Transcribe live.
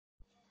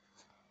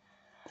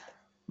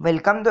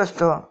Welcome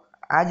दोस्तों।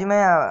 आज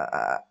मैं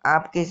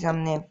आपके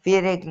सामने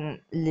फिर एक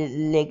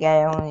लेके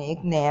आया हूँ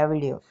एक नया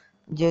वीडियो,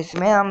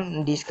 जिसमें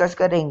हम डिस्कस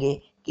करेंगे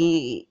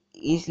कि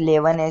इस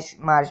 11s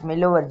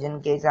मार्शमेलो वर्जन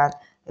के साथ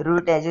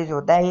रूट एजेस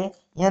होता है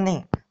या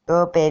नहीं।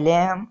 तो पहले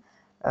हम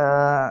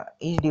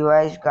इस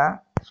डिवाइस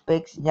का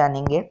स्पेक्स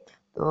जानेंगे।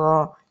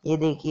 तो ये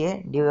देखिए,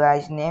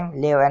 device name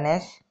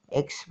 11s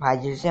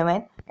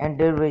X507,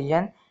 Android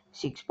version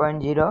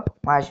 6.0,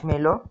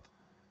 marshmallow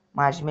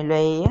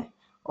है ये।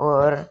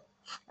 और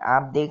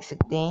आप देख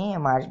सकते हैं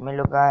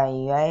मार्शमेलो का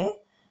यूआई है,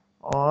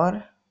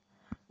 और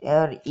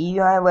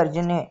यूआई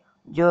वर्जन है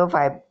जो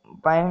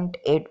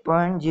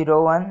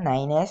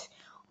 5.8.019s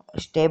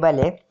स्टेबल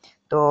है।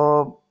 तो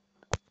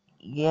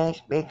ये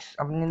स्पेक्स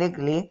आपने देख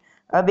ली।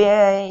 अब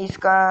ये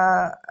इसका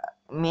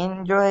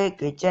मेन जो है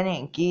क्वेश्चन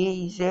है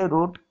कि इसे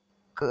रूट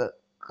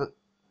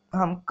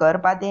हम कर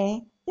पाते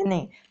हैं या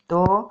नहीं।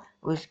 तो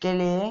उसके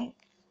लिए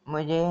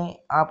मुझे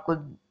आपको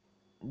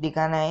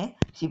दिखाना है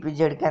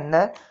CPZ के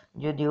अंदर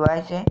जो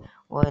डिवाइस है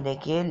वो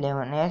देखिए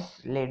 11s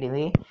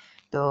लेडवी।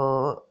 तो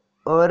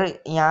और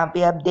यहाँ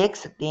पे आप देख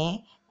सकते हैं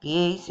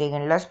कि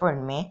सेकंड लास्ट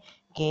पॉइंट में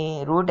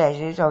कि रूट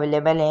एसेस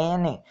अवेलेबल है या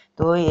नहीं।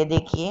 तो ये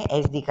देखिए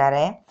एस दिखा रहा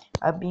है।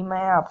 अभी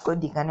मैं आपको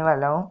दिखाने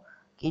वाला हूँ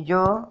कि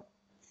जो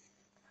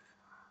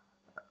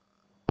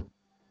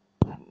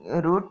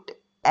रूट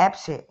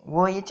एप्स है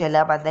वो ये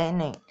चला पाता है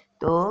नहीं।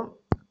 तो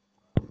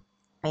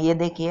ये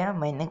देखिए,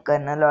 मैंने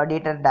कर्नल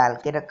ऑडिटर डाल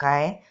के रखा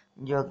है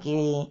जो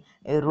कि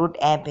रूट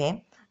ऐप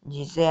है,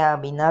 जिसे आप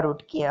बिना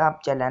रूट किए आप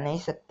चला नहीं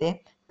सकते।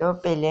 तो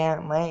पहले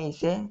मैं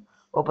इसे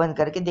ओपन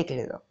करके देख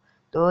लेता हूँ।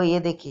 तो ये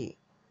देखिए,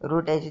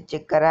 रूट ऐसे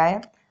चेक करा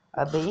है,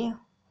 अभी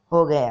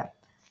हो गया।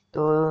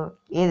 तो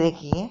ये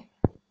देखिए,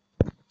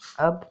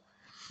 अब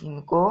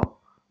इनको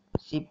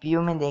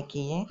CPU में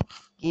देखिए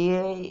कि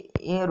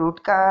ये रूट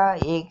का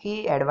एक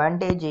ही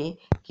एडवांटेज है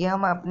कि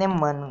हम अपने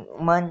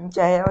मन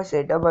चाहे और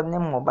सेटअप अपने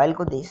मोबाइल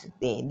को दे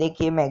सकते हैं।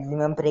 देखिए,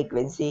 मैक्सिमम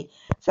फ्रीक्वेंसी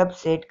सब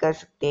सेट कर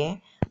सकते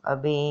हैं।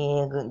 अभी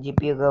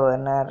GPU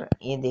गवर्नर,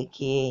 ये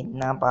देखिए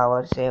इतना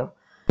पावर सेव,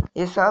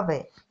 ये सब है।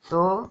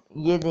 तो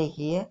ये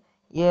देखिए,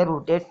 ये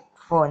रूटेड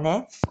फ़ोन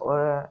है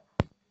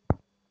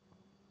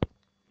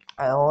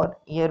और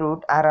ये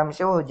रूट आराम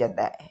से हो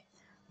जाता है।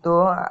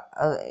 तो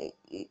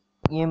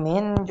ये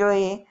मेन जो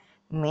है,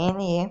 मेन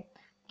ये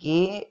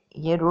कि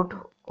ये रूट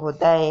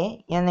होता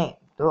है या नहीं।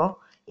 तो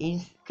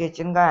इस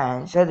क्वेश्चन का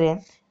आंसर है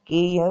कि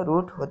यह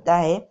रूट होता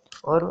है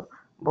और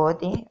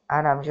बहुत ही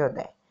आराम से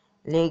होता है।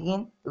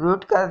 लेकिन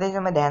रूट करते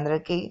समय ध्यान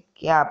रखें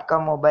कि आपका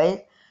मोबाइल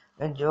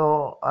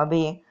जो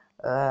अभी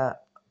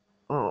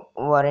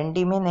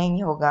वारंटी में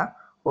नहीं होगा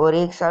और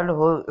 1 साल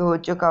हो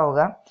चुका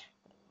होगा,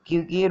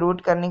 क्योंकि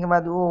रूट करने के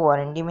बाद वो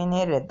वारंटी में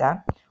नहीं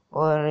रहता।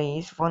 और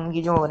इस फ़ोन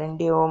की जो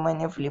वारंटी है वो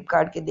मैंने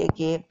फ्लिपकार्ट के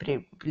देखी है,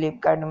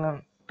 फ्लिपकार्ट में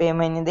पे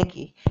मैंने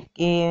देखी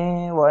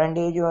कि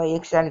वारंटी जो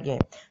 1 साल की है।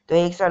 तो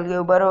 1 साल के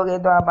ऊपर हो गए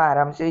तो आप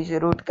आराम से इसे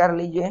रूट कर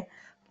लीजिए,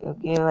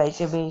 क्योंकि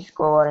वैसे भी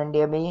इसको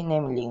वारंटी अभी नहीं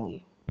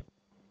मिलेंगी।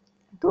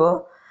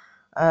 तो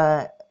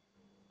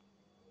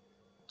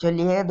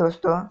चलिए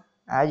दोस्तों,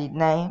 आज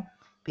इतना ही।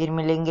 फिर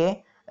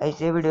मिलेंगे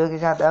ऐसे वीडियो के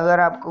साथ। अगर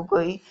आपको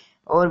कोई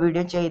और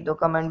वीडियो चाहिए तो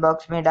कमेंट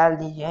बॉक्स में डाल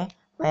दीजिए,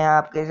 मैं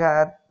आपके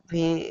साथ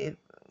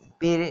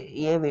फिर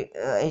ये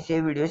ऐसे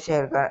वीडियो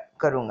शेयर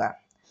करूँगा।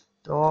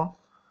 तो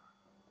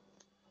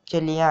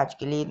चलिए, आज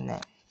के लिए इतना ही।